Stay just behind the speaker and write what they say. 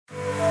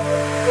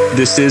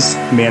This is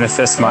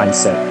Manifest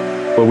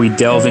Mindset, where we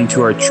delve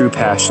into our true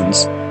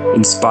passions,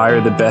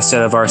 inspire the best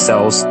out of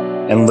ourselves,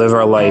 and live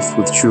our life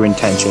with true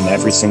intention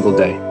every single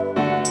day.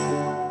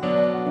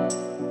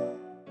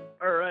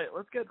 All right,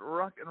 let's get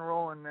rock and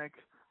rolling, Nick.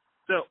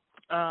 So,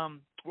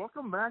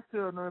 welcome back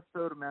to another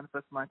episode of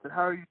Manifest Mindset.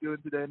 How are you doing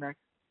today, Nick?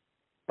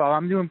 Well,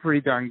 I'm doing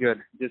pretty darn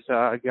good. Just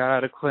got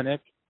out of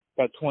clinic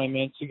about 20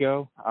 minutes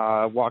ago,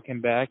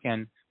 walking back,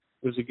 and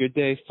it was a good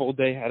day, full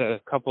day. Had a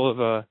couple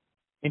of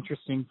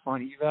interesting,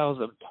 fun evals,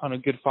 a ton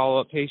of good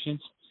follow-up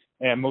patients,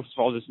 and most of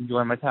all, just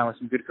enjoying my time with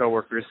some good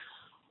coworkers.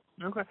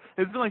 Okay.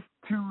 It's been like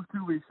two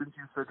weeks since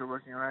you started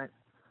working, right?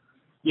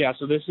 Yeah,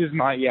 so this is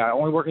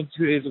only working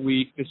 2 days a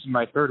week. This is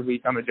my third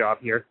week on the job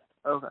here.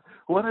 Okay.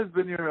 What has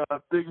been your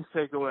biggest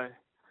takeaway?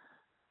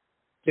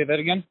 Say that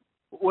again?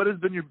 What has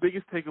been your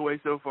biggest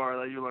takeaway so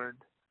far that you learned?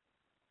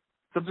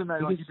 Something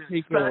that you didn't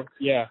expect?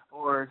 Yeah.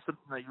 Or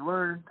something that you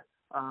learned?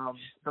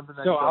 Something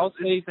that so you I'll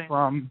say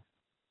interesting?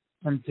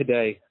 from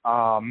today,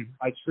 I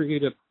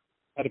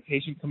had a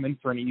patient come in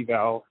for an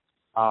eval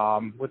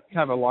with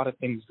kind of a lot of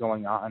things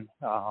going on.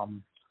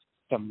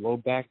 Some low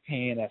back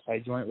pain, SI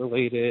joint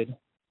related,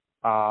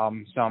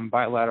 some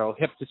bilateral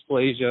hip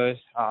dysplasia.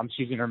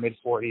 She's in her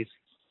mid-40s.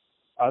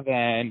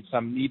 Then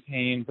some knee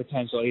pain,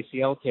 potential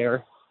ACL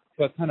tear.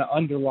 But kind of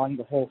underlying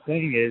the whole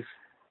thing is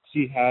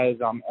she has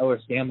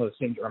Ehlers-Danlos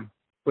syndrome,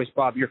 which,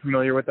 Bob, you're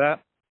familiar with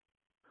that?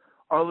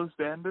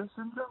 Ehlers-Danlos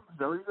syndrome? Is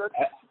that what you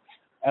said?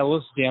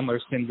 Ehlers-Danlos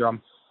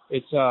syndrome.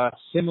 It's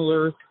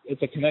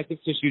it's a connective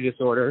tissue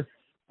disorder,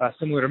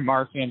 similar to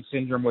Marfan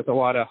syndrome with a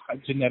lot of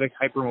genetic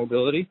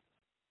hypermobility.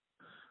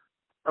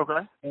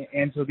 Okay.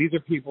 And so these are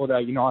people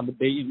that, on the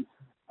bait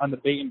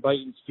and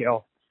biting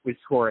scale would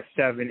score a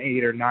 7,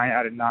 8, or 9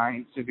 out of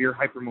 9, severe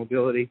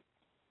hypermobility.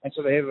 And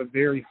so they have a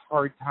very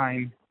hard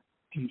time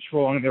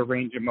controlling their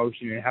range of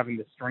motion and having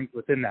the strength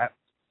within that.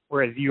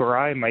 Whereas you or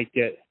I might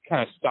get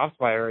kind of stopped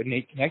by our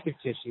innate connective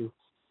tissue.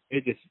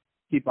 It just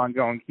keep on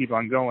going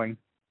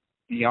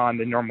beyond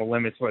the normal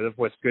limits of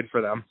what's good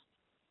for them.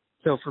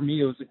 So for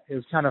me, it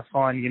was kind of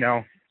fun,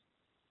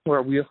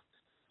 where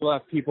we'll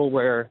have people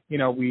where,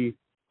 we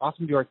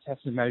often do our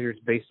tests and measures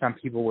based on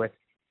people with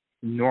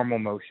normal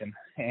motion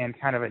and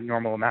kind of a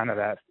normal amount of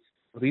that.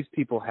 Well, these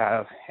people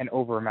have an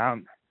over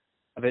amount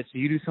of it. So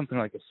you do something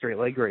like a straight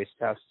leg raise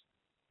test,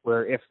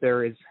 where if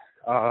there is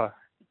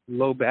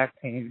low back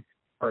pain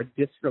or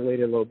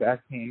disc-related low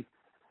back pain,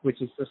 which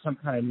is for some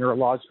kind of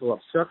neurological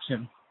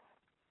obstruction,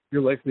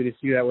 you're likely to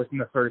see that within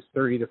the first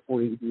 30 to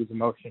 40 degrees of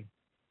motion.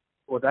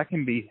 Well, that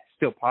can be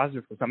still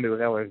positive for somebody with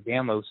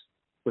Ehlers-Danlos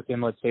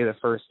within, let's say, the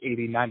first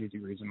 80, 90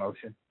 degrees of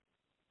motion.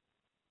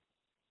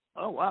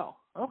 Oh, wow.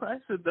 Okay,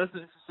 so that's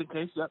an interesting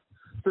case. Yep.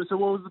 So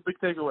what was the big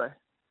takeaway?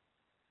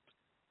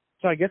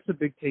 So I guess the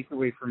big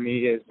takeaway for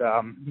me is,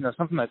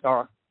 something that's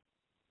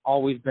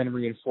always been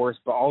reinforced,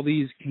 but all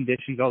these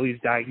conditions, all these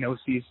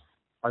diagnoses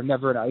are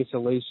never in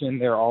isolation.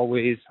 They're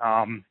always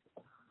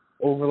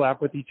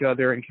overlap with each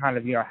other and kind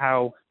of,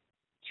 how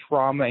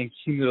trauma and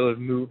cumulative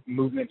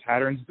movement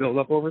patterns build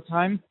up over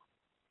time.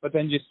 But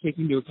then just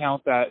taking into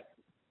account that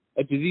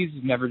a disease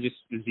is never just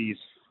a disease.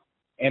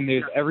 And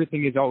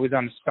everything is always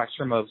on the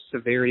spectrum of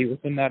severity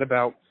within that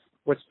about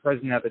what's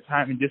present at the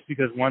time. And just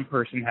because one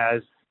person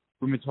has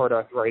rheumatoid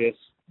arthritis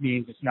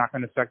means it's not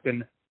going to affect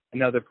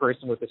another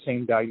person with the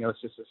same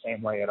diagnosis the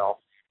same way at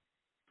all.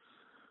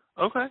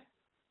 Okay.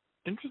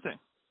 Interesting.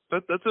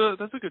 That's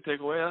a good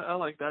takeaway. I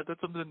like that.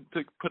 That's something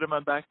to put in my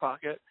back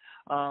pocket.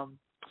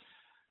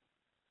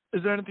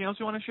 Is there anything else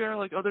you want to share,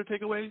 like other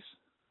takeaways?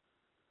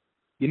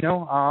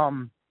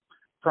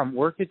 From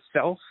work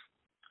itself,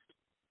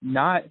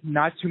 not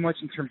too much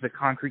in terms of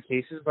concrete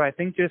cases, but I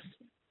think just,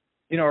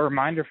 a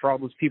reminder for all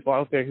those people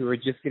out there who are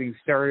just getting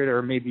started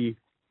or maybe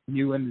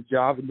new in the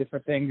job and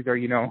different things, or,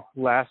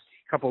 last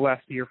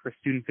year for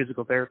student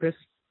physical therapists,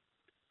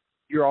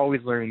 you're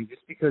always learning.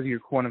 Just because your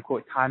quote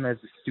unquote time as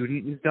a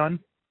student is done,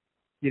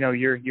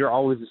 you're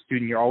always a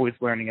student, you're always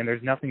learning, and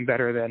there's nothing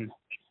better than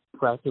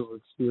practical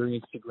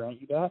experience to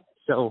grant you that.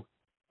 So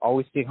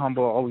always stay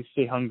humble, always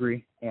stay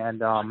hungry,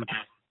 and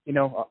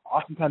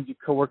oftentimes your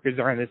coworkers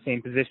are in the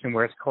same position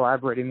where it's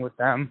collaborating with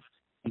them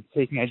and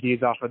taking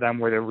ideas off of them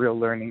where the real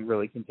learning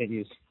really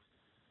continues.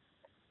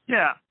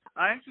 Yeah,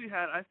 I think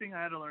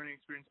I had a learning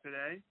experience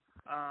today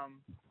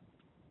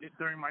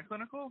during my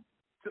clinical.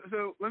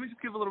 So let me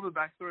just give a little bit of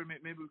backstory.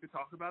 Maybe we could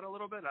talk about it a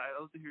little bit.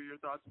 I'd love to hear your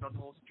thoughts about the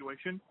whole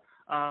situation.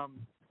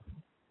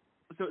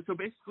 So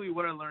basically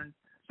what I learned,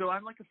 so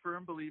I'm like a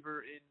firm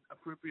believer in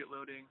appropriate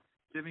loading,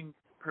 giving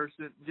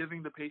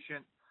the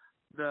patient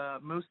the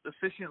most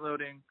efficient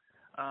loading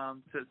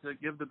to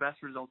give the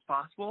best results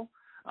possible.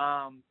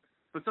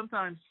 But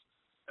sometimes,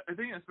 I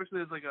think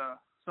especially as like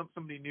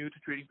somebody new to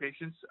treating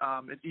patients,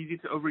 it's easy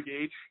to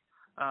overgauge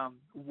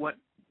what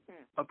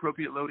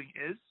appropriate loading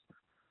is.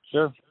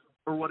 Sure.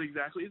 Or what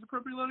exactly is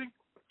appropriate loading.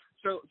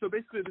 So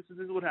basically this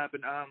is what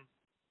happened.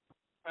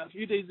 A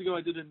few days ago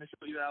I did an initial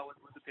eval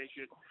with the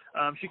patient.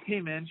 She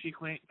came in, she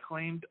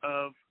claimed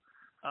of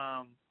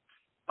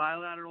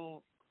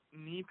bilateral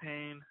knee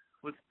pain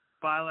with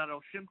bilateral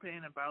shin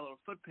pain and bilateral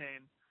foot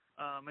pain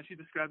and she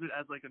described it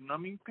as like a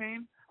numbing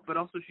pain, but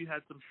also she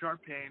had some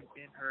sharp pain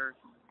in her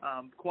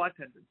quad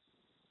tendons,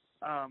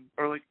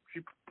 or like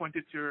she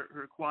pointed to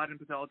her quad and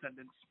patella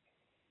tendons.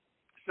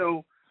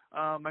 So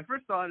my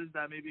first thought is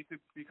that maybe it could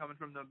be coming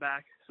from the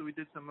back. So we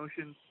did some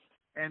motions,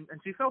 and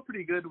she felt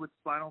pretty good with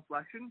spinal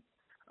flexion.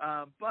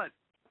 But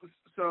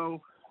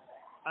so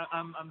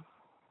I'm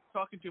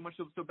talking too much.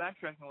 So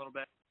backtracking a little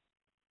bit.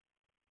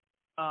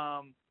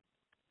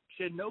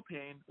 She had no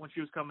pain when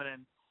she was coming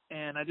in,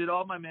 and I did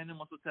all my manual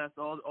muscle tests,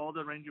 all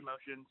the range of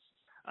motions,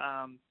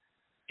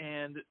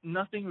 and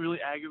nothing really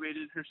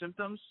aggravated her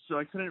symptoms. So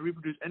I couldn't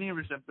reproduce any of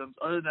her symptoms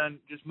other than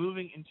just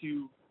moving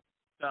into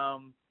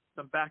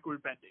some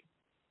backward bending.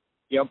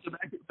 Yep. So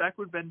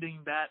backward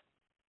bending that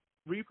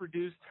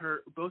reproduced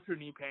both her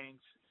knee pain,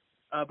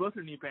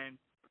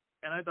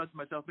 and I thought to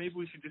myself, maybe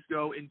we should just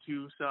go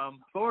into some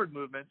forward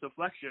movement, so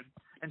flexion.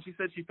 And she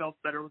said she felt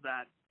better with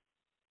that.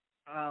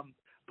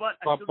 But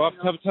Bob,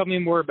 tell me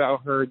more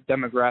about her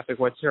demographic.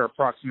 What's her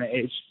approximate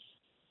age?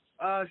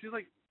 She's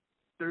like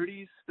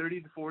 30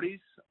 to 40s.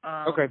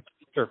 Okay,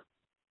 sure.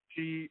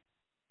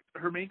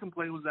 Her main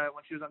complaint was that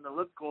when she was on the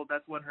elliptical,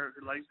 that's when her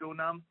legs go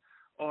numb,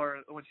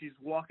 or when she's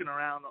walking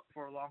around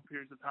for long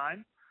periods of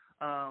time.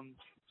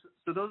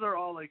 So those are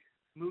all like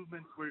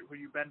movements where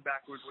you bend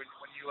backwards when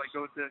you like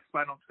go into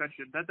spinal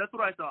extension. That's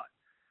what I thought.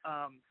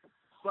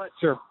 But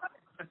sure.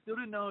 I still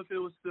didn't know if it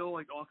was still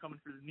like all coming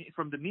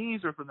from the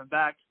knees or from the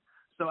back.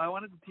 So I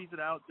wanted to tease it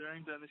out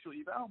during the initial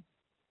eval.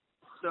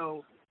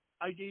 So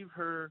I gave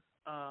her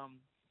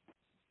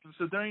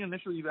so during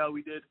initial eval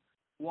we did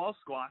wall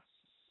squats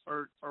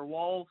or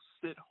wall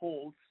sit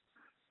holds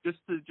just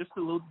to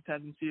load the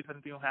tendon, see if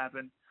anything will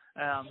happen.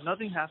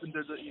 Nothing happened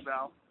during the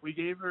eval. We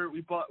gave her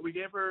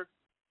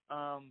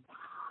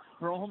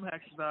her home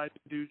exercise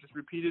to do just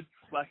repeated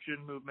flexion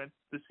movements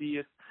to see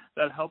if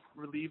that helped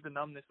relieve the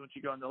numbness when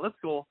she got on the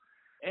elliptical,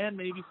 and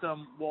maybe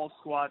some wall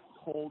squat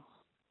holds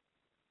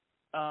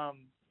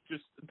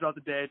just throughout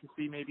the day to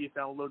see maybe if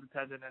that will load the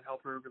tendon and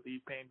help her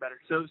relieve pain better.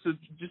 So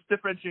just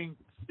differentiating,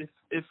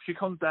 if she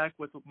comes back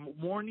with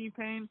more knee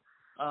pain,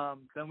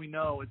 then we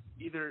know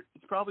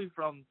it's probably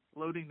from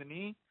loading the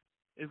knee,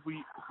 if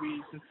we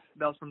since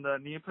that was from the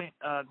knee pain,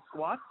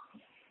 squats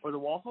or the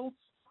wall holds.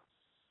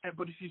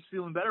 But if she's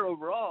feeling better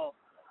overall,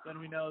 then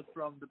we know it's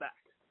from the back.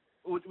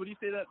 Would you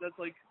say that's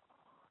like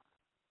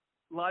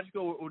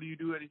logical, or do you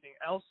do anything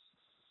else?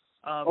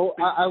 I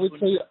would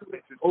say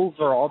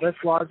overall that's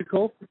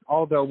logical,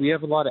 although we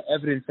have a lot of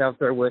evidence out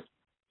there with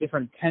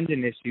different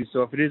tendon issues.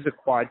 So if it is a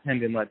quad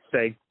tendon, let's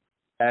say,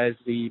 as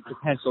the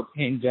potential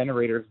pain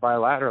generators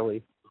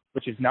bilaterally,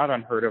 which is not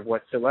unheard of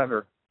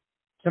whatsoever,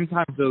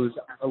 sometimes those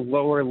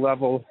lower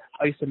level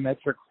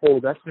isometric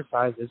hold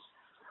exercises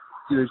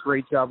do a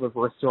great job of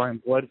restoring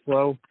blood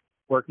flow,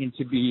 working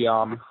to be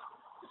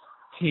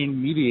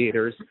pain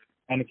mediators,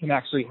 and it can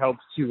actually help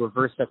to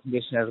reverse that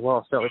condition as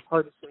well. So it's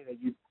hard to say that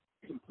you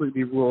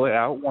completely rule it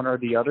out, one or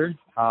the other.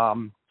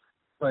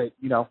 But,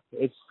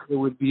 it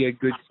would be a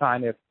good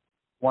sign if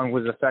one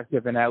was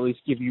effective and at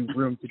least give you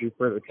room to do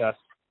further tests.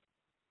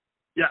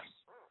 Yes.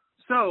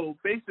 So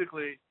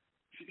basically,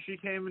 she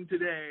came in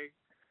today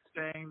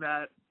saying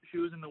that she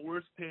was in the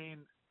worst pain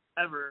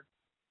ever.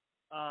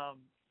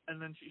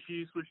 And then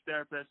she switched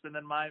therapists, and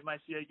then my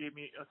CA gave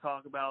me a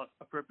talk about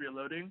appropriate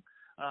loading,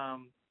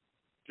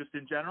 just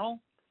in general.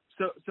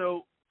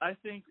 So I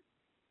think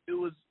it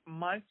was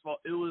my fault.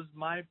 It was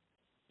my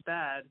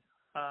bad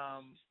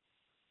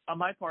on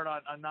my part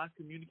on not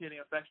communicating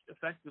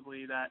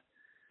effectively that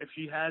if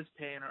she has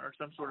pain or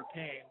some sort of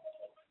pain,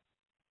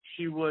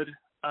 she would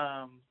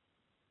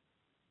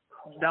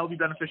that would be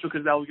beneficial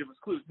because that will give us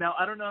clues. Now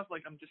I don't know if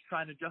I'm just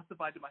trying to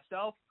justify to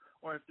myself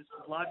or if this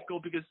is logical,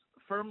 because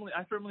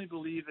I firmly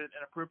believe in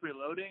appropriate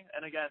loading.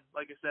 And again,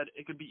 like I said,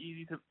 it could be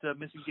easy to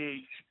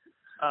misengage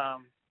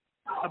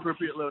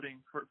appropriate loading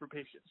for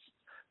patients.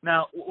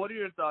 Now, what are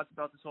your thoughts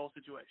about this whole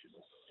situation?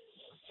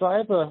 So I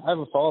have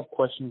a follow-up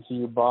question to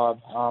you,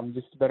 Bob,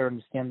 just to better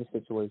understand the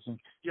situation.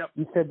 Yep.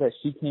 You said that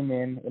she came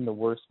in the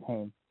worst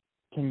pain.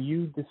 Can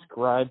you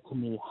describe to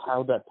me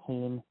how that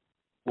pain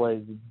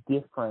was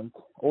different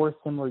or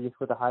similar, just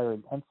with a higher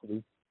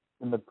intensity,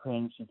 than the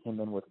pain she came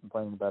in with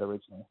complaining about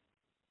originally?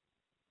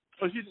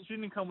 Oh, she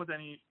didn't come with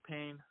any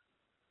pain.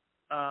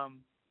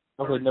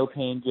 Okay, no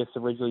pain, just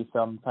originally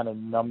some kind of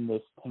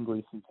numbness,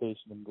 tingly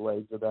sensation in the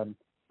legs or then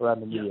around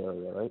the knee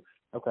area, right?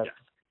 Okay.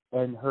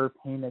 Yeah. And her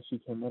pain that she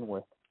came in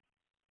with,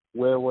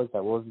 where was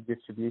that? What was the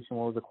distribution?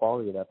 What was the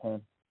quality of that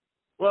pain?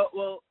 Well.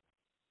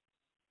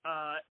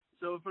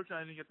 So unfortunately,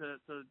 I didn't get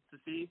to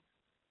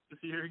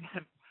see her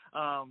again,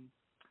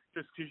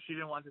 just because she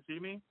didn't want to see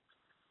me.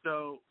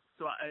 So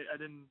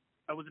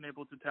I wasn't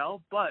able to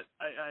tell. But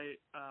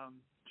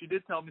she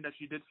did tell me that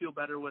she did feel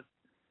better with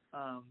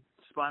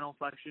spinal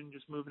flexion,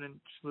 just moving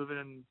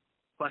in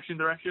flexion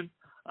direction.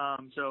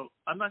 So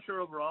I'm not sure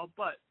overall,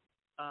 but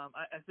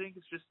I think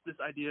it's just this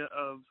idea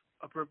of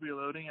appropriate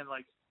loading and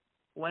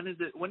when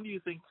do you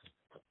think,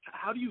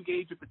 how do you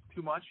gauge if it's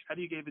too much? How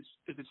do you gauge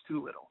if it's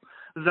too little?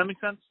 Does that make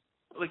sense?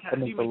 How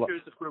do you make sure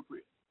it's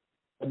appropriate?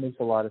 It makes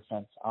a lot of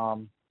sense.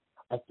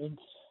 I think,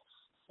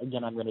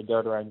 again, I'm going to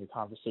dart around your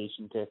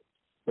conversation to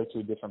go to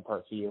a different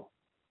part for you.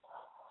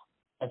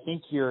 I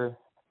think your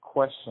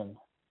question,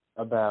 Bob,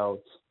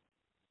 about,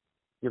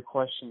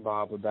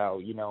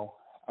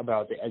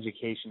 about the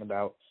education,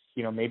 about,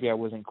 maybe I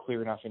wasn't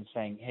clear enough in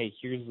saying, hey,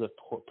 here's the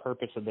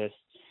purpose of this.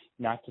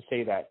 Not to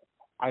say that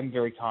I'm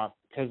very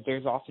because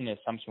there's often an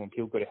assumption when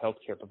people go to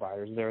healthcare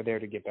providers, they're there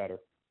to get better.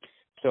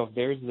 So if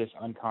there's this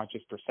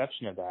unconscious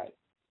perception of that,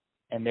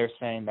 and they're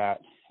saying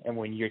that, and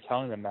when you're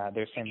telling them that,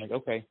 they're saying like,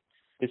 okay,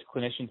 this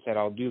clinician said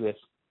I'll do this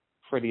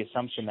for the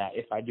assumption that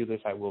if I do this,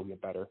 I will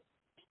get better.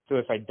 So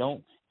if I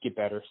don't get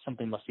better,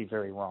 something must be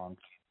very wrong.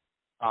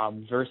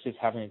 Versus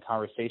having a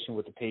conversation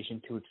with the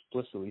patient to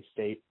explicitly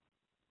state,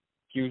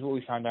 here's what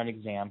we found on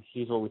exam,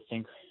 here's what we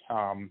think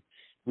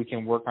we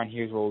can work on,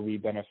 here's what will be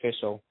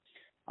beneficial.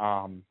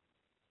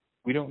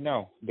 We don't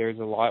know. There's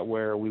a lot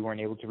where we weren't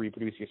able to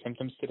reproduce your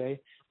symptoms today.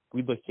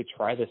 We'd like to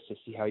try this to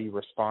see how you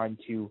respond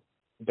to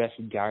best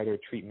guide or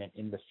treatment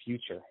in the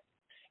future.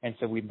 And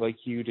so we'd like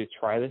you to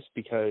try this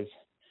because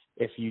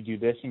if you do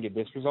this and get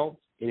this result,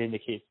 it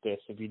indicates this.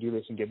 If you do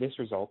this and get this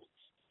result,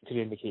 it could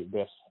indicate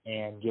this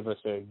and give us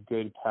a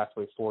good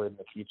pathway forward in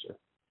the future.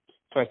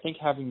 So I think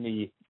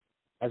having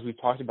as we've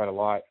talked about a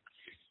lot,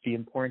 the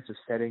importance of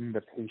setting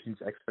the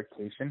patient's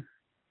expectation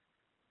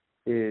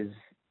is,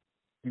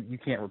 you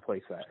can't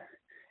replace that.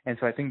 And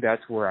so I think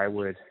that's where I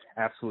would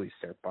absolutely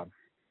start, Bob.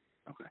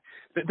 Okay.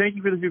 Thank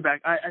you for the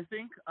feedback. I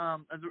think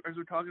as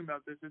we're talking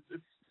about this,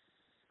 it's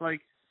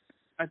like,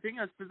 I think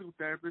as physical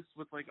therapists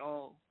with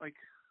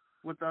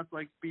with us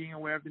being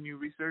aware of the new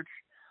research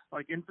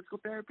in physical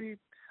therapy,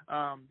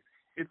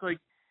 it's like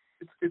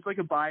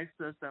a bias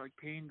to us that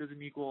pain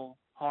doesn't equal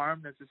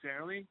harm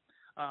necessarily,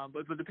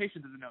 but the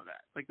patient doesn't know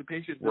that. The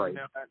patient doesn't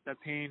know that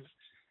pain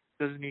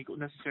doesn't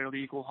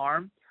necessarily equal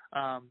harm.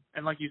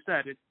 And like you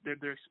said,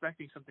 they're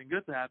expecting something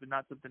good to happen,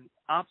 not something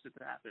opposite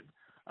to happen.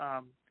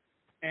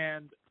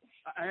 And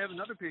I have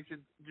another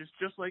patient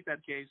just like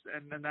that case,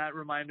 and then that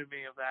reminded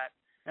me of that.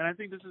 And I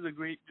think this is a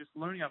great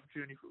learning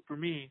opportunity for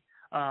me,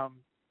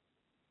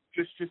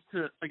 just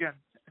to, again,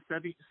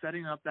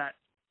 setting up that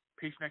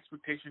patient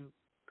expectation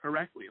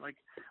correctly.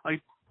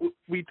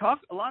 We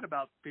talk a lot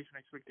about patient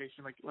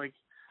expectation,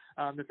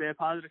 that they have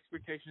positive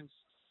expectations,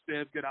 they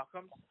have good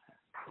outcomes.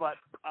 But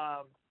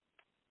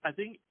I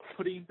think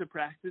putting into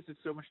practice is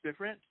so much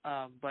different,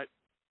 but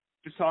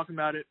just talking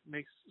about it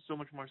makes so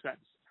much more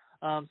sense.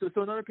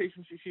 So another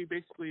patient, she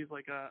basically is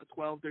a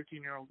 12,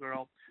 13-year-old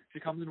girl. She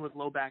comes in with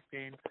low back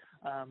pain.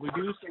 We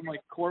do some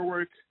core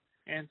work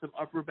and some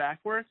upper back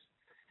work.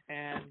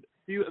 And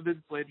a few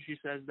visits later, she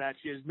says that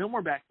she has no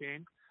more back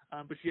pain,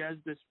 but she has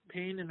this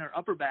pain in her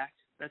upper back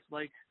that's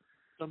like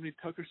somebody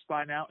took her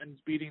spine out and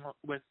is beating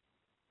with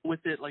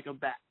it like a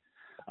bat.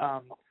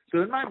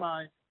 So in my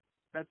mind,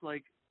 that's I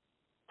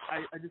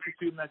just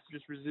assume that's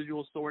just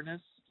residual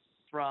soreness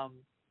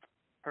from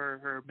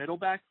her middle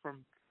back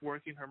from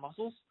working her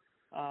muscles.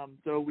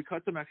 So we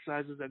cut some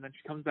exercises, and then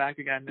she comes back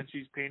again, and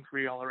she's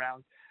pain-free all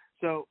around.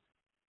 So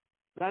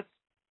that's,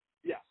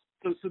 yeah.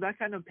 So that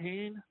kind of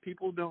pain,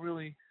 people don't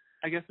really,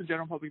 I guess the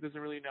general public doesn't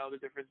really know the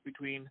difference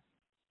between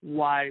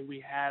why we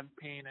have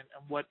pain and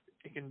what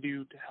it can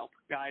do to help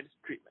guide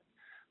treatment.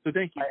 So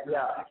thank you.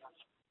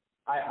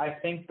 I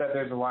think that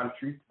there's a lot of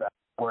truth to that,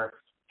 where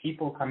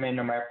people come in,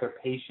 no matter if they're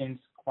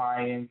patients,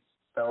 clients,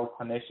 fellow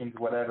clinicians,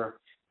 whatever,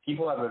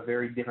 people have a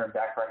very different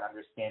background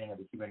understanding of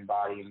the human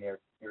body and their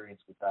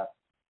experience with that.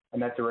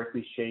 And that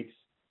directly shapes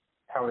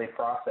how they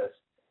process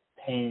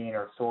pain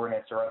or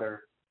soreness or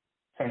other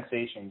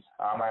sensations.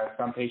 I have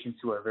some patients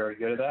who are very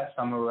good at that,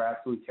 some who are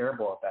absolutely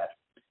terrible at that.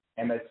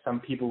 And that some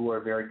people who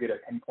are very good at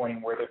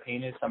pinpointing where their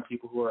pain is, some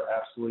people who are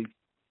absolutely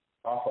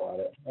awful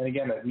at it. And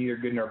again, that's neither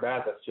good nor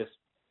bad. That's just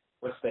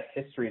what's the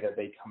history that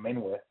they come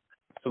in with,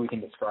 so we can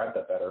describe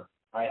that better.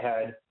 I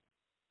had,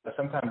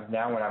 sometimes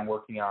now when I'm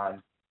working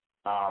on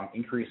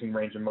increasing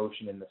range of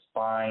motion in the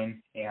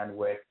spine and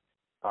with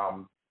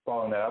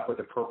following that up with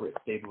appropriate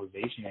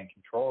stabilization and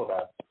control of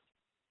that,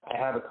 I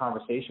have a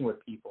conversation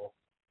with people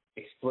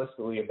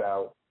explicitly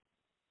about,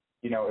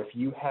 if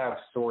you have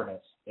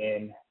soreness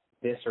in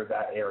this or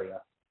that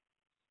area,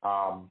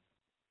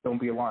 don't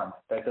be alarmed.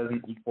 That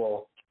doesn't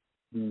equal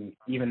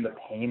even the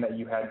pain that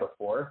you had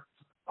before.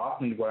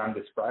 Often what I'm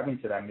describing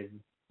to them is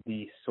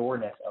the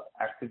soreness of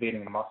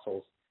activating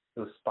muscles,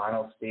 those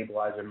spinal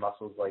stabilizer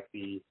muscles like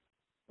the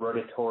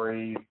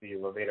rotatory, the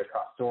levator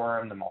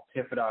crossorum, the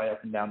multifidi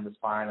up and down the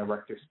spine, the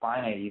rectus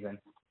spinae even,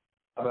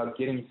 about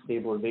getting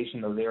stabilization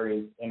in those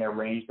areas in a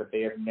range that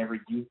they have never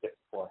used it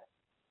before.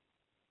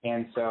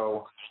 And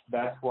so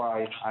that's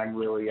why I'm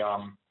really,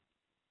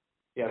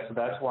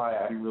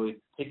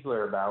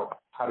 particular about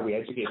how do we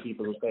educate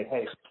people to say,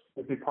 hey,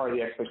 this is part of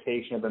the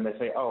expectation of them to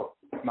say, oh,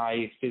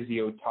 my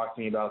physio talked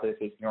to me about this,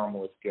 it's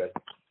normal, it's good.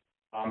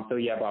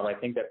 Bob, I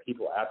think that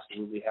people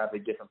absolutely have a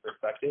different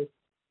perspective.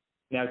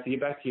 Now, to get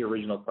back to your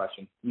original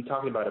question, you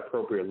talked about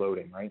appropriate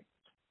loading, right?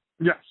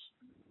 Yes.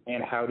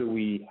 And how do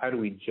we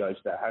judge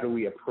that? How do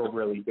we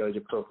appropriately judge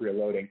appropriate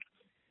loading?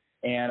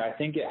 And I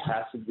think it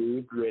has to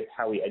do with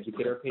how we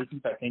educate our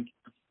patients. I think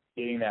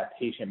getting that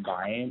patient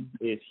buy-in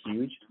is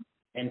huge.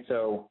 And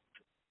so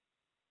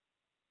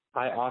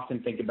I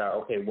often think about,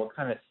 okay, what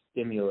kind of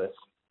stimulus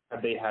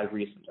have they had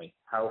recently?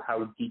 How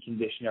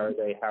deconditioned are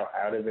they? How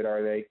out of it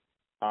are they?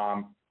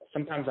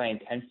 Sometimes I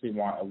intentionally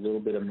want a little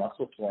bit of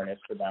muscle soreness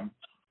for them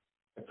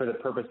for the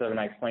purpose of, and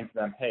I explain to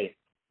them, hey,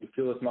 you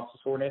feel this muscle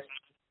soreness?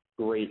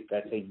 Great,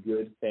 that's a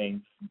good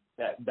thing.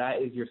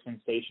 That is your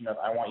sensation of,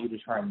 I want you to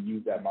try and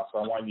use that muscle.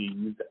 I want you to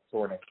use that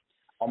soreness.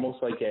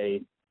 Almost like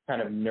a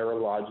kind of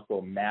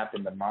neurological map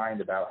in the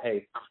mind about,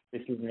 hey,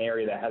 this is an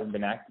area that hasn't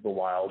been active a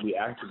while. We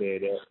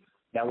activated it.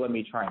 Now let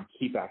me try and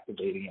keep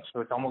activating it.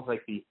 So it's almost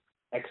like the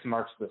X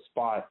marks the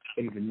spot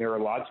in the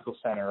neurological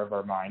center of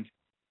our mind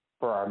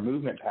for our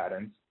movement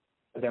patterns,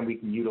 but then we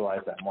can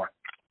utilize that more.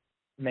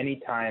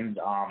 Many times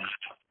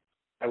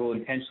I will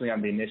intentionally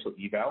on the initial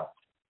eval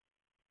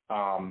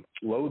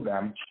load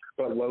them,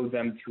 but load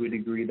them to a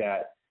degree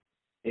that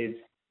is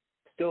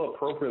still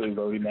appropriately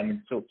loading them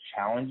and still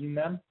challenging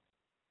them.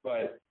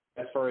 But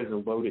as far as the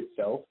load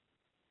itself,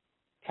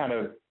 kind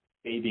of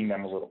aiding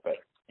them a little bit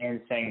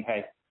and saying,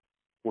 hey,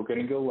 we're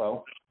going to go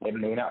low. It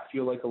may not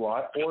feel like a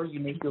lot, or you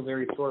may feel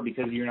very sore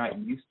because you're not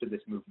used to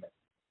this movement.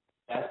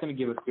 That's going to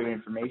give us good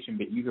information,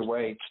 but either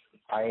way,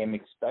 I am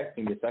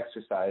expecting this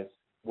exercise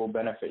will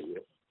benefit you.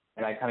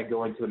 And I kind of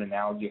go into an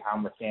analogy how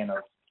I'm a fan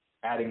of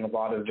adding a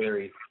lot of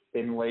very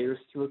thin layers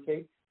to a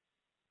cake.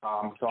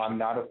 So I'm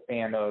not a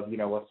fan of,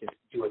 let's just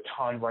do a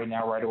ton right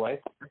now, right away.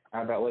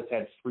 How about let's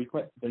add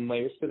frequent thin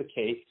layers to the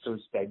cake so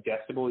it's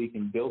digestible, you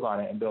can build on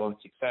it and build on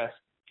success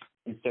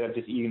instead of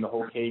just eating the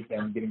whole cake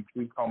and getting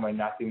food coma and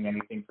not doing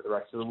anything for the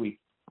rest of the week,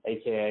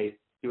 a.k.a.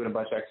 doing a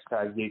bunch of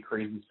exercise, get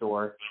crazy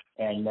sore,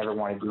 and never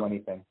want to do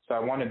anything. So I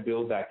want to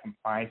build that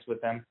compliance with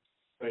them,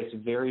 but it's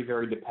very,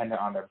 very dependent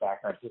on their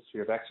background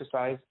history of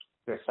exercise,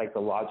 their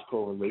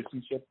psychological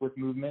relationship with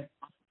movement,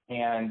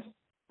 and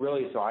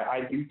really, so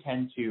I do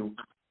tend to,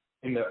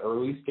 in the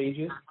early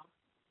stages,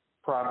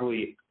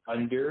 probably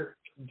underdo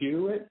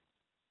it,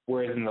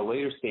 whereas in the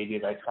later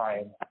stages, I try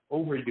and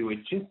overdo it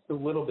just a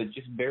little bit,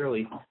 just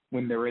barely,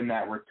 when they're in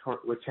that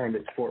return to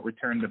sport,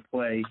 return to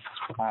play,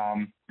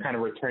 kind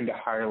of return to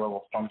higher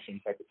level function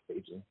type of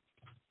staging.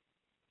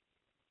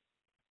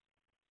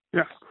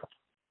 Yeah,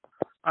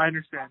 I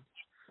understand.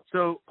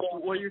 So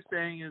what you're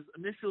saying is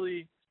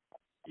initially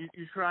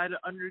you try to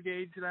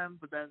undergauge them,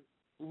 but then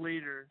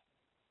later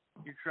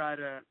you try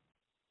to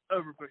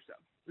overpush them.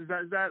 Is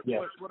that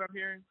yes. what I'm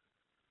hearing?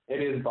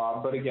 It is,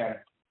 Bob. But again,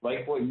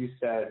 like what you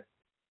said,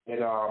 it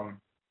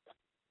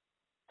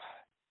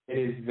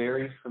is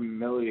very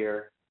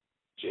familiar.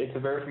 It's a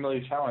very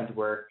familiar challenge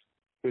where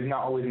there's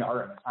not always an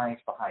art and science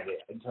behind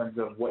it in terms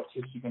of what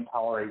tissue can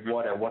tolerate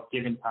what at what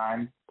given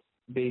time,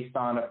 based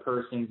on a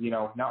person's,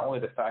 not only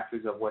the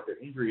factors of what their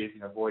injury is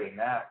and avoiding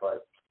that,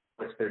 but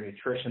what's their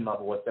nutrition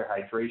level, what's their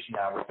hydration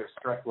now, what's their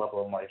stress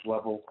level in life,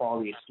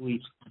 quality of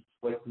sleep,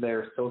 what's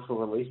their social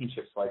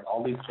relationships like,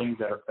 all these things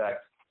that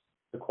affect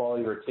the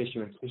quality of our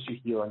tissue and tissue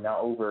healing, not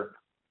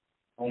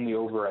only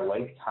over a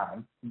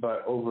lifetime,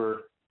 but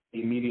over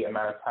the immediate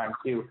amount of time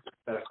too,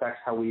 that affects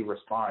how we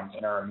respond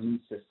and our immune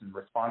system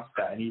responds to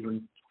that. And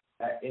even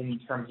in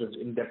terms of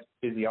in-depth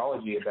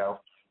physiology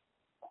about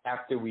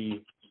after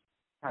we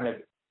kind of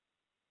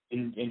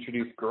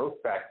introduce growth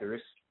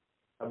factors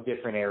of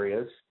different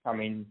areas. I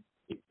mean,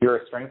 if you're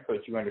a strength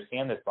coach, you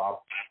understand this, Bob.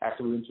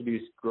 After we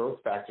introduce growth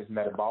factors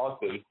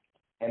metabolically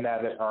and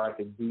that are at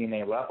the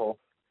DNA level,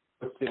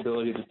 what's the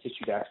ability of the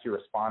tissue to actually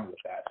respond with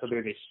that? So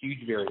there's a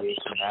huge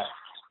variation in that.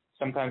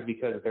 Sometimes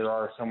because there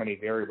are so many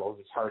variables,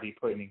 it's hard to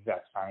put an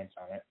exact science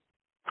on it.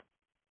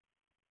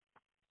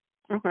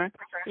 Okay,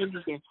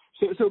 interesting.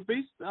 So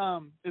based,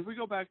 if we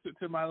go back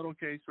to my little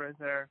case right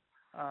there,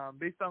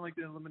 based on like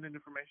the limited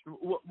information,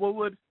 what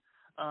would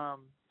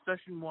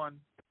session 1?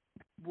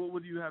 What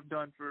would you have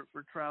done for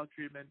trial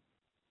treatment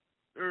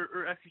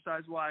or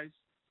exercise wise?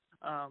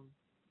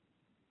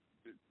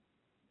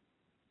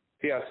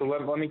 Yeah. So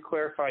let me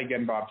clarify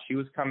again, Bob. She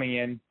was coming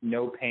in,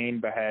 no pain,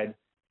 but had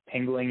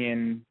tingling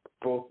in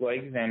both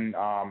legs and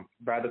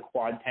by the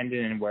quad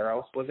tendon, and where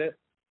else was it?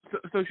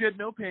 So she had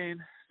no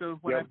pain. So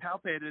when Yep. I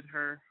palpated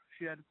her,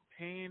 she had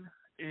pain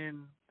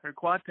in her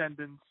quad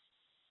tendons,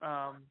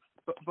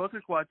 both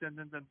her quad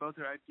tendons and both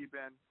her IT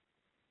band,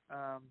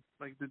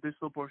 like the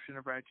distal portion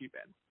of her IT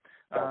band.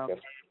 Okay.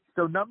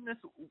 So numbness,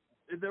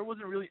 there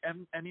wasn't really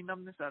any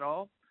numbness at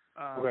all.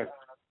 Okay.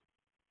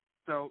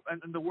 So,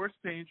 and the worst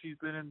pain she's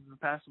been in the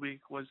past week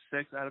was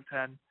 6 out of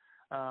 10,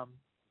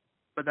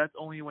 but that's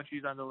only when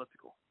she's on the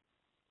elliptical.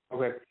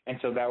 Okay. And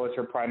so that was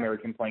her primary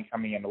complaint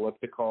coming in,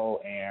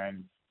 elliptical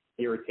and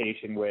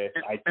irritation with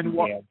IT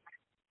band.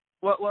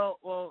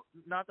 Well,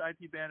 not the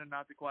IT band and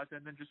not the quad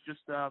tendon, just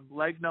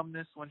leg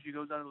numbness when she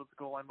goes on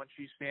elliptical and when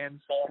she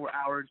stands for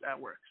hours at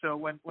work. So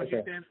when Okay.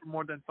 she stands for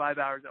more than 5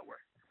 hours at work.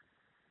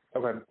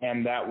 Okay.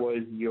 And that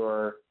was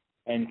your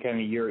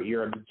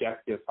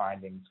objective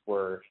findings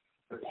were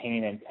the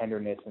pain and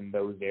tenderness in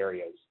those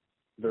areas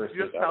versus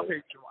just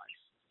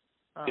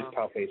palpation-wise. Just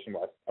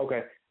palpation-wise.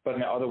 Okay.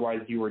 But otherwise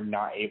you were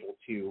not able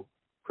to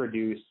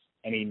produce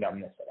any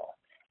numbness at all.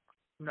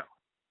 No.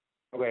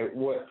 Okay,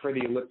 what for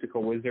the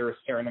elliptical, was there a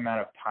certain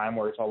amount of time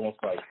where it's almost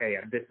like, hey,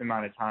 at this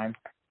amount of time,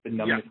 the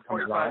numbness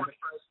comes on?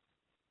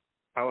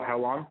 How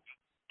long?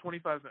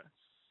 25 minutes.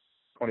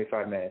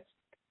 25 minutes.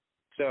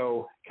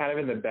 So kind of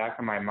in the back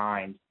of my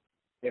mind,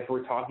 if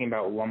we're talking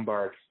about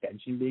lumbar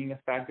extension being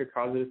a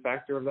causative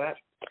factor of that,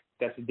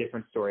 that's a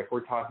different story. If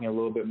we're talking a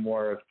little bit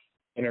more of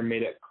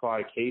intermittent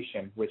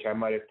claudication, which I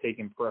might have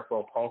taken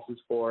peripheral pulses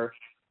for,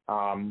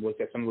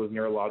 looked at some of those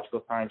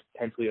neurological signs,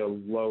 potentially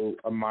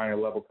a minor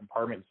level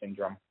compartment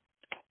syndrome,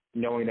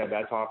 knowing that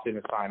that's often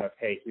a sign of,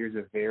 hey, here's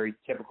a very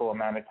typical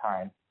amount of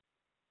time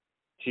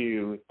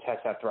to test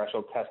that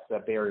threshold, test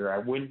that barrier. I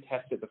wouldn't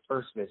test it the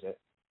first visit,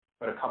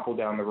 but a couple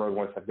down the road,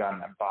 once I've gotten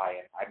that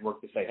buy-in, I'd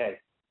work to say, hey,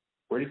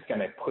 we're just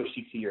going to push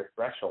you to your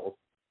threshold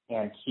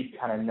and keep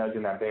kind of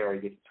nudging that barrier,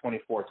 get to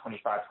 24,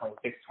 25,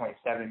 26,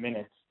 27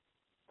 minutes,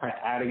 kind of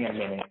adding a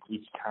minute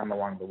each time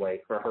along the way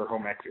for her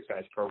home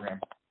exercise program.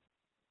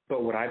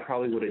 But what I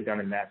probably would have done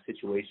in that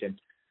situation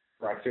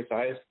for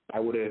exercise, I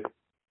would have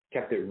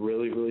kept it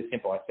really, really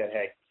simple. I said,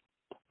 hey,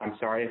 I'm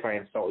sorry if I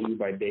insult you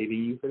by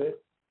babying you for this.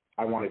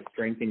 I want to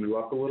strengthen you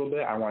up a little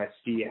bit. I want to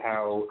see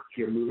how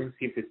you're moving,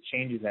 see if this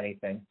changes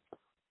anything.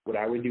 What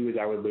I would do is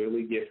I would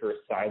literally give her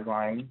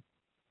sideline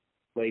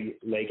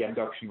leg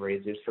abduction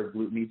raises for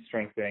glute med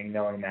strengthening,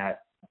 knowing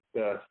that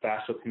the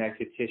fascial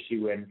connective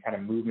tissue and kind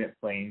of movement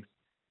planes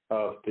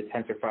of the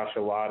tensor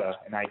fasciae lata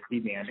and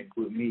IT band and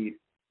glute med,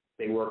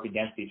 they work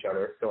against each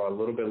other. So a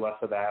little bit less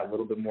of that, a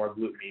little bit more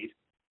glute med.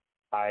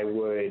 I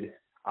would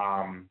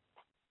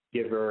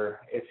give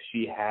her, if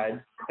she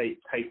had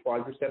tight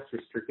quadriceps,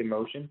 restricted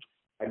motion,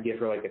 I'd give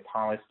her like a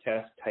Thomas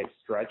test type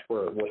stretch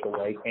with the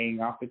leg hanging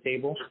off the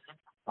table.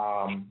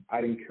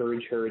 I'd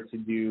encourage her to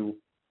do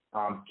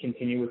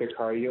continue with her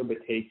cardio,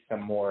 but take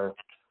some more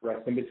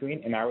rest in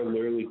between. And I would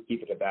literally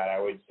keep it at that.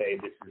 I would say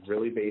this is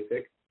really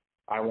basic.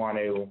 I want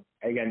to,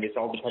 again, it's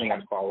all depending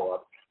on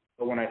follow-up.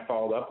 But when I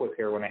followed up with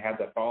her, when I had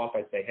that follow-up,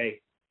 I'd say,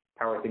 hey,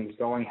 how are things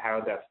going? How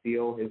did that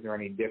feel? Is there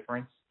any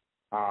difference?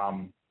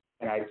 And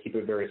I'd keep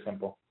it very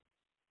simple.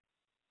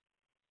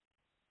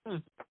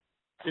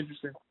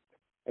 Interesting.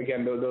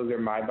 Again, those are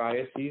my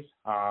biases.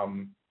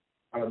 I'm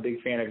a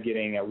big fan of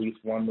getting at least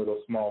one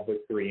little small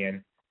victory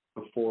in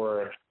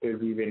before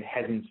there's even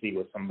hesitancy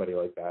with somebody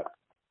like that.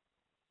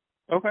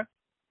 Okay.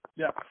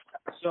 Yeah.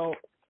 So,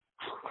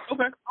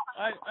 okay.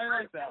 I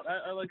like that.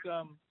 I like,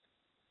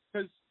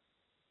 because,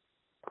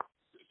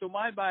 so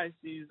my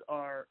biases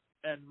are,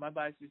 and my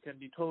biases can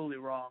be totally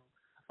wrong.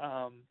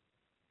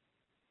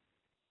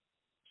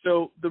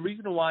 So the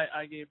reason why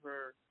I gave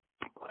her,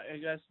 I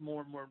guess,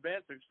 more and more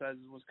advanced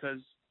exercises was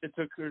because it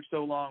took her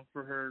so long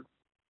for her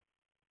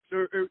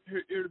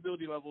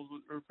irritability levels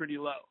were pretty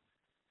low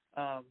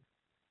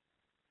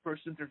for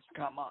symptoms to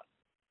come on.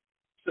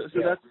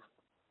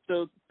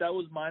 So that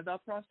was my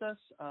thought process.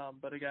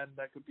 But again,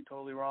 that could be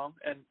totally wrong,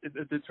 and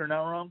it did turn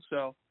out wrong.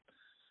 So,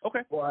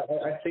 okay. Well,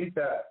 I think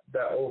that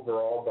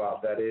overall,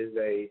 Bob,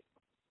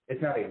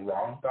 it's not a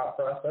wrong thought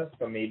process,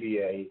 but maybe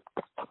a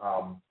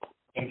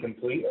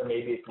incomplete, or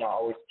maybe it's not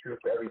always true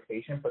for every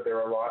patient. But there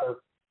are a lot of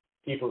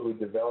people who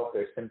develop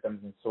their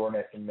symptoms and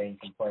soreness and main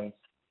complaints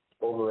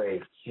over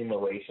a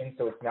accumulation.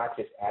 So it's not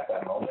just at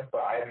that moment.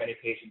 But I have many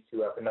patients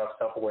who have enough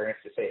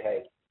self-awareness to say,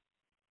 hey,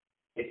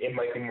 it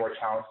might be more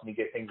challenging to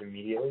get things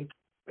immediately,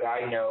 but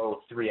I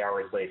know 3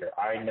 hours later.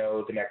 I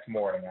know the next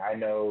morning. I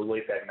know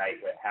late that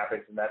night when it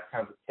happens, and that's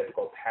kind of a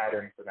typical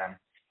pattern for them.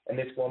 And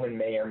this woman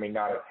may or may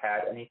not have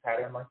had any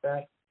pattern like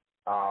that,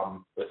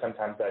 but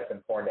sometimes that's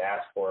important to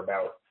ask for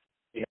about,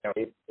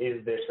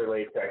 is this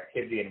related to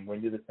activity and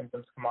when do the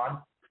symptoms come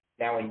on?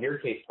 Now, in your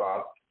case,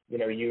 Bob, you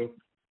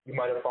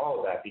might have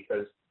followed that,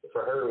 because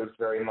for her it was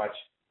very much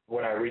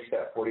when I reached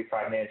that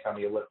 45 minutes on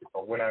the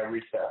elliptical, when I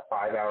reached that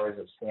 5 hours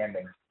of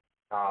standing.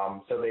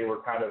 So they were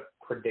kind of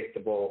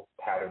predictable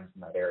patterns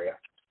in that area.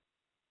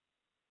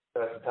 So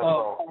that's a tough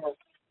call.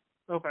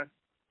 Okay.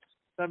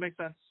 That makes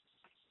sense.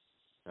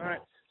 All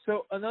right.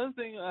 So another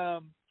thing,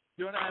 do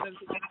you want to add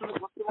anything to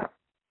it?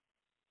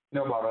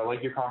 No, Bob, I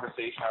like your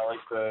conversation. I like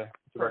the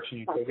direction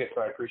you took it,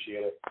 so I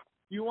appreciate it.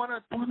 You want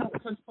to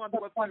touch upon the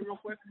website real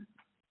quick?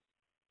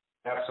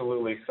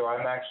 Absolutely. So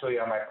I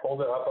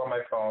pulled it up on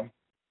my phone,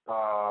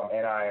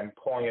 and I am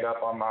pulling it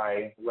up on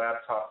my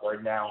laptop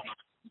right now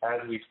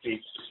as we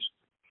speak.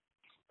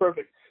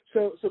 Perfect.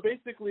 So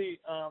basically,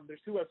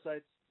 there's two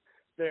websites.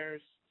 There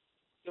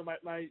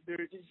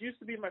used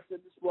to be my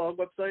fitness blog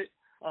website.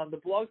 The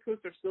blog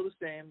posts are still the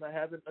same. I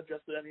haven't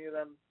adjusted any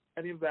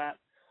of that.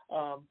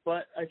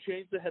 But I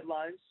changed the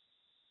headlines.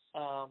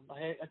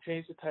 I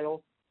changed the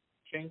title,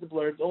 changed the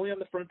blurbs, only on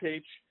the front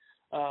page.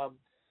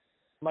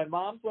 My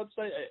mom's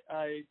website,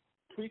 I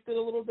tweaked it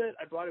a little bit.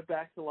 I brought it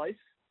back to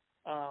life.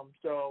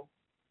 So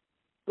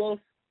both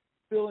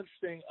still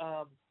interesting.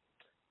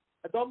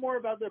 I thought more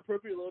about the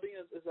appropriate loading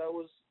as I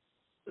was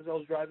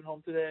driving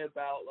home today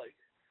about like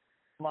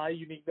my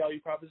unique value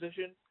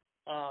proposition.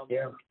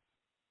 Yeah.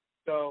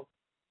 So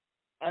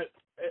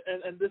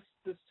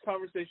this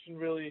conversation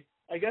really,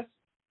 I guess,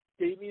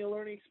 gave me a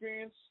learning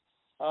experience.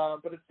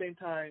 But at the same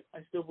time,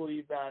 I still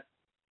believe that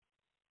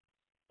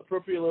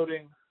appropriate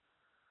loading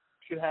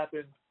should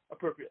happen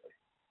appropriately.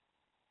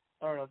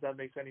 I don't know if that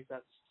makes any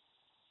sense.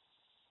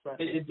 But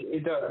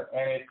It does,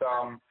 and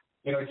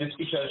it's just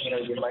because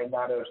you might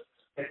not have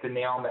hit the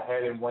nail on the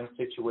head in one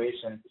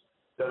situation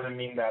doesn't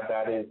mean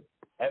that is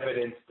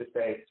evidence to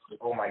say,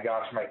 oh my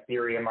gosh, my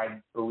theory and my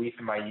belief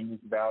in my unique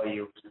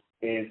value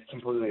is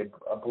completely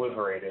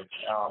obliterated.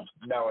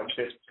 No,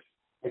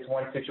 it's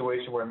one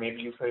situation where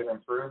maybe you could have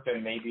improved,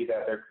 and maybe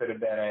that there could have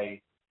been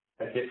a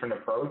different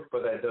approach,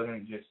 but that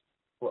doesn't just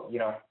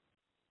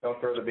don't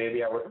throw the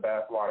baby out with the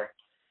bathwater.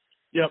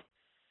 Yep.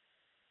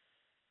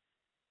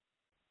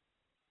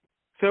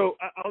 So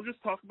I'll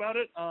just talk about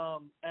it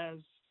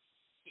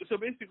so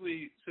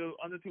basically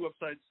on the two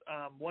websites,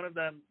 one of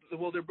them,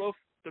 well, they're both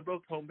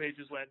home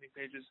pages, landing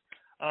pages.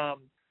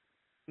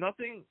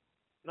 Nothing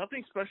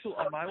special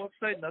on my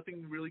website,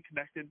 nothing really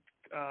connected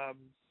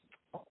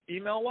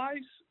email wise.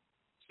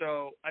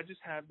 So I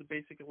just have the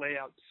basic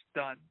layouts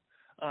done.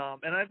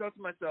 And I thought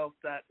to myself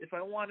that if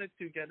I wanted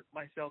to get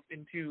myself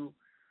into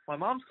my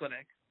mom's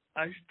clinic,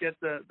 I should get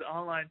the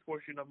online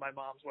portion of my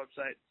mom's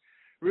website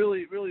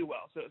really, really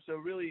well. So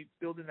really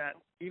building that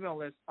email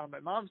list on my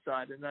mom's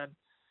side, and then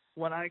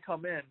when I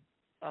come in,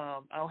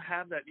 I'll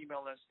have that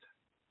email list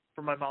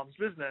for my mom's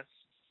business,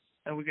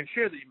 and we can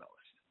share the email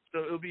list.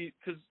 So it'll be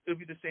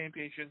the same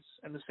patients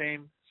and the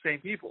same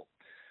people.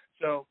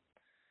 So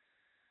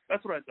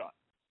that's what I thought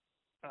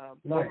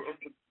Nice.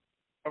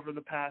 over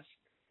the past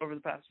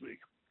week.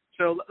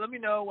 So let me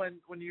know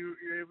when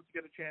you're able to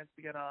get a chance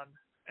to get on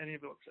any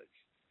of the websites.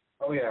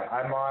 Oh yeah,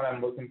 I'm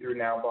looking through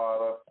now,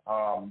 Bob.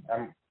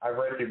 I've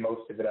read through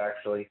most of it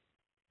actually.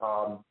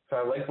 So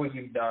I like what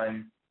you've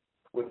done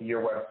with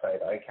your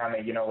website. I kind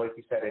of, like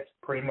you said, it's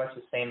pretty much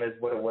the same as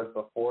what it was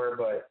before,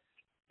 but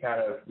kind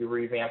of you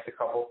revamped a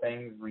couple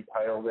things,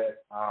 retitled it.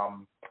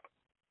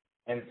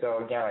 And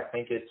so again, I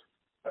think it's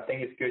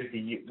good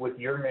with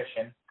your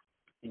mission.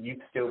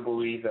 You still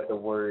believe that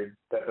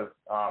the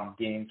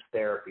gains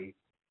therapy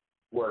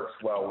works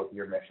well with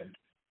your mission.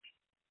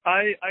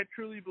 I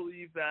truly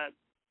believe that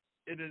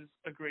it is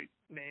a great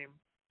name,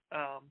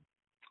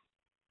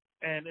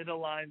 and it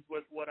aligns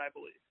with what I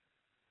believe.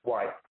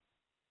 Why?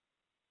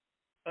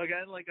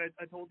 Again, like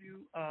I told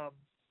you,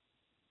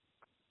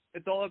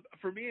 it's all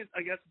for me.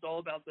 I guess it's all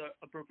about the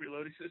appropriate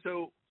loading.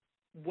 So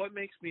what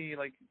makes me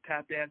like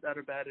tap dance out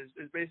of bed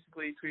is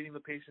basically treating the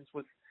patients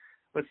with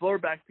lower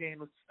back pain,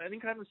 with any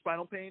kind of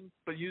spinal pain,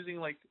 but using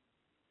like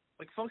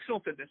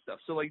functional fitness stuff.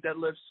 So like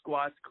deadlifts,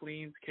 squats,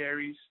 cleans,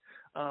 carries,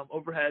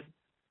 overhead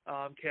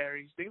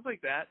carries, things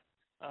like that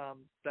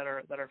that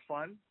are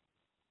fun.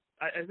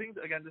 I think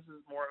again this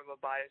is more of a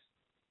bias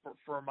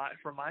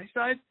for my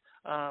side,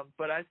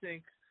 but I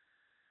think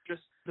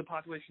just the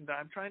population that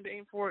I'm trying to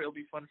aim for, it'll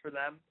be fun for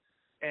them,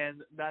 and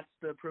that's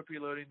the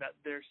appropriate loading that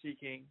they're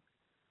seeking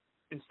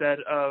instead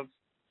of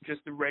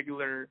just the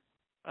regular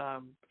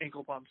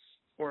ankle pumps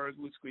or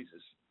glute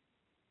squeezes.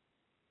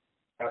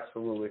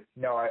 Absolutely.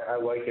 No, I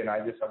like it. I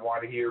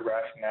want to hear your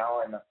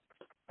rationale, and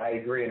I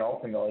agree. And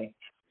ultimately,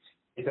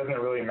 it doesn't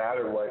really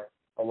matter what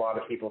a lot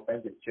of people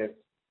think. It's just,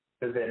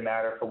 does it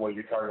matter for what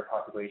your target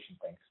population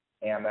thinks?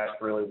 And that's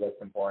really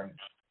what's important.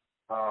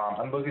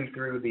 I'm looking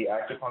through the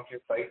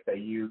acupuncture sites that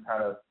you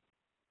kind of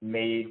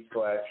made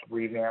 /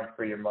 revamped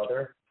for your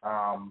mother.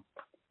 I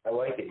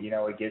like it.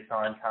 It gets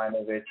on kind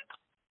of it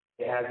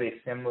has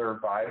a similar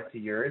vibe to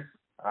yours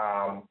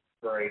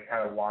for a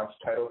kind of launch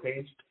title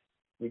page.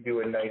 You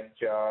do a nice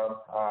job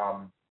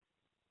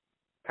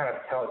kind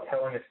of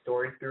telling a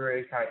story through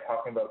it, kind of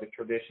talking about the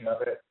tradition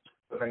of it,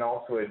 but then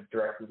also it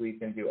directly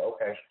leads into,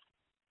 okay,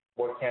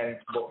 what can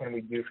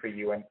we do for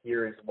you, and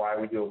here's why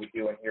we do what we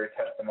do, and here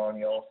are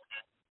testimonials.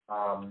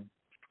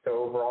 So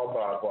overall,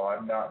 Bob, while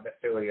I'm not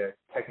necessarily a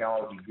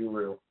technology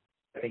guru,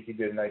 I think you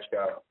did a nice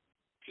job.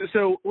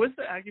 So with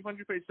the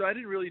acupuncture page, so I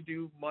didn't really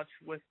do much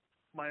with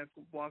my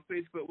blog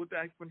page, but with the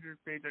acupuncture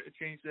page, I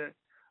changed it.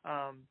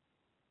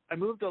 I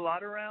moved a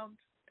lot around,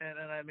 and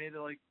I made it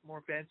like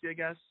more fancy, I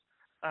guess.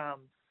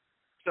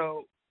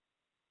 So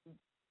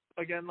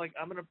again, like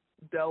I'm gonna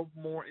delve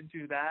more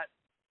into that,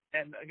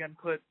 and again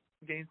put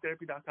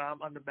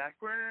gainstherapy.com on the back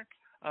burner.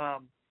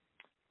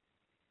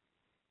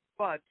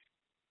 But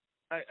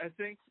I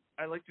think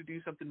I like to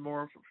do something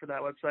more for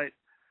that website.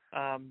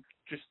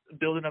 Just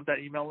building up that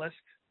email list.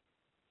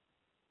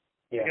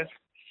 Yeah. I guess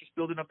just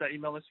building up that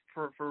email list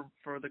for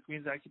the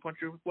Queen's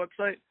Acupuncture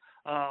website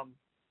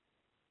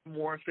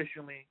more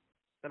efficiently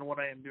than what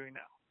I am doing now.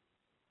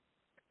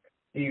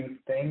 Do you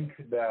think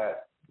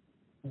that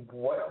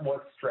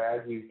what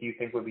strategies do you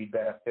think would be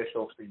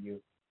beneficial for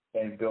you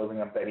in building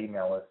up that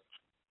email list?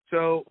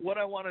 So what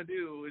I want to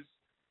do is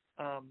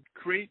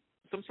create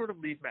some sort of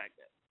lead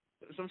magnet,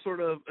 some sort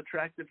of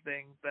attractive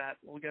thing that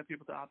will get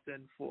people to opt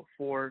in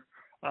for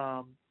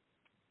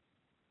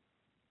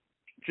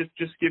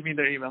just give me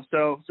their email.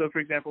 So for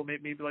example,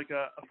 maybe like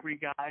a free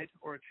guide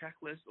or a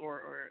checklist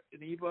or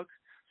an ebook.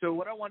 So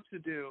what I want to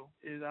do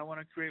is I want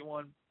to create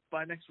one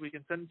by next week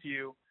and send it to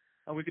you,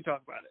 and we can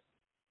talk about it.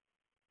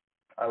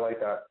 I like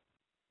that.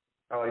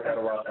 I like that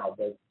a lot.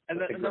 And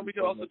then we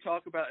could also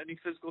talk about any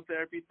physical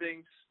therapy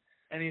things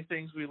any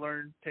things we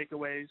learned,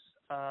 takeaways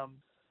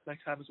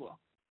next time as well.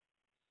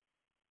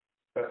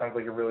 That sounds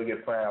like a really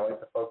good plan. I like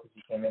the focus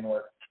you came in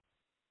with.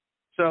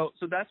 So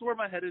that's where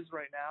my head is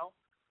right now.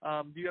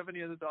 Do you have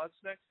any other thoughts,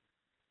 Nick?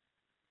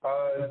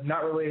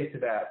 Not related to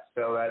that.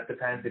 So that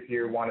depends if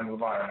you want to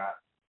move on or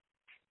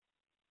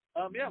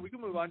not. Yeah, we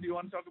can move on. Do you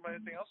want to talk about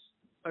anything else?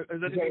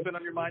 Has anything been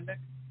on your mind, Nick?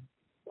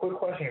 Quick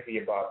question for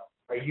you, Bob.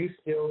 Are you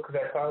still, because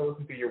I saw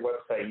looking through your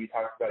website, you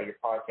talked about your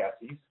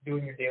podcast. Are you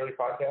doing your daily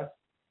podcast?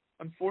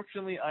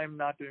 Unfortunately, I'm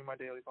not doing my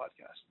daily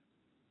podcast.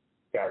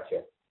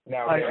 Gotcha.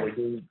 Now, again, we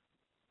do.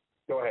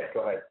 Go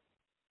ahead.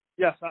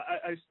 Yes,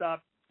 I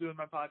stopped doing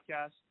my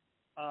podcast.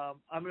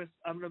 I'm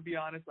gonna be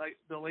honest.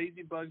 The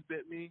lazy bug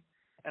bit me,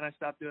 and I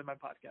stopped doing my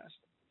podcast.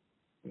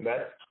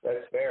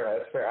 That's fair.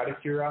 That's fair. Out of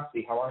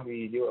curiosity, how long do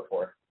you do it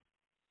for?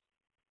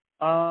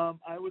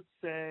 I would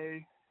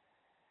say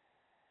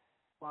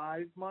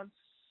 5 months.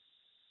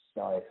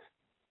 Nice.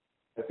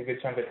 That's a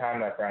good chunk of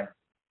time, my friend.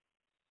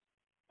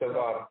 So,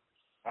 Bob,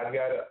 I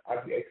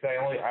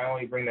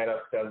only bring that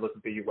up because I was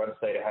looking through your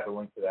website. I have a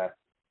link to that.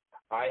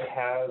 I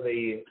have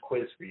a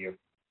quiz for you.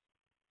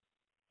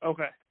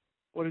 Okay.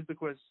 What is the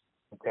quiz?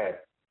 Okay.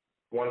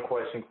 1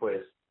 question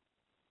quiz.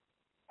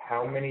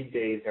 How many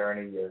days are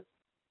in a year?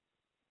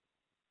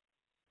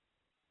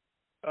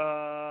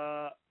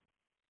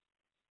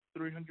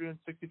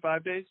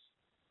 365 days.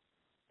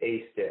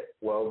 Aced it.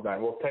 Well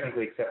done. Well,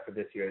 technically, except for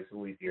this year, it's a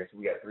leap year, so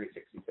we got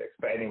 366.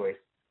 But anyways,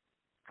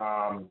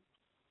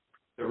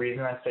 the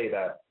reason I say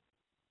that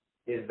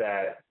is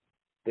that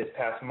this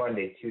past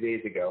Monday, 2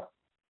 days ago,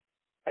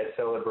 I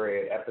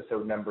celebrated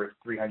episode number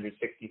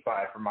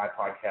 365 for my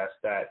podcast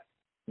that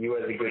you,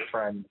 as a good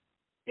friend,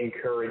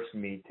 encouraged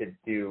me to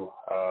do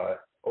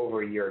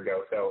over a year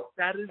ago. So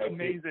that is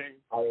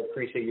amazing. I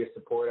appreciate your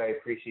support. I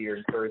appreciate your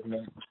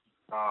encouragement.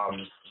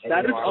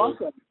 That is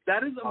awesome.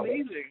 That is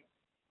amazing.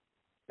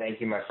 Thank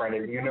you, my friend.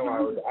 And I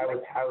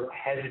was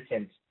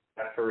hesitant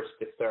at first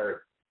to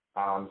start.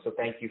 So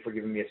thank you for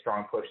giving me a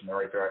strong push in the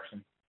right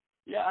direction.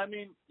 Yeah, I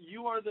mean,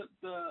 you are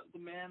the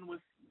man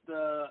with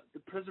the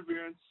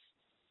perseverance,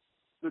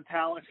 the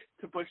talent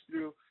to push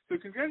through. So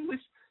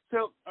congratulations.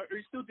 So are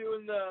you still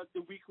doing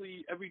the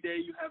weekly, every day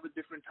you have a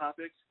different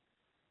topic?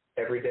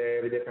 Every day,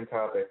 every different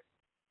topic.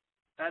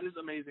 That is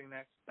amazing,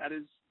 Nick. That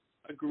is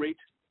a great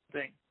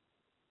thing.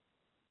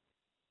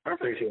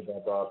 Perfect. Appreciate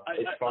that, Bob.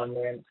 It's fun,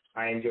 man.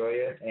 I enjoy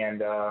it,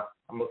 and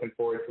I'm looking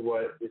forward to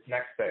what this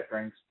next set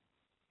brings.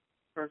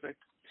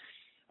 Perfect.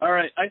 All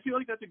right. I feel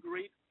like that's a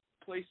great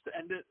place to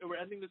end it. We're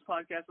ending this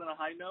podcast on a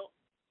high note.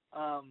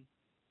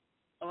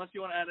 Unless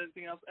you want to add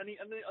anything else. Any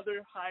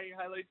other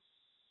highlights?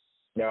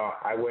 No,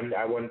 I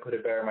wouldn't put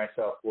it better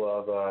myself.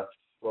 We'll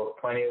have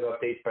plenty of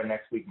updates by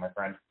next week, my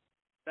friend.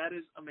 That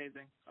is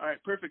amazing. All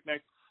right, perfect,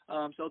 Nick.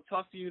 So I'll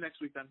talk to you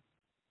next week then.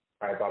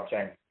 All right, Bob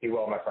Chang. Be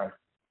well, my friend.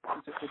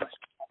 Bye.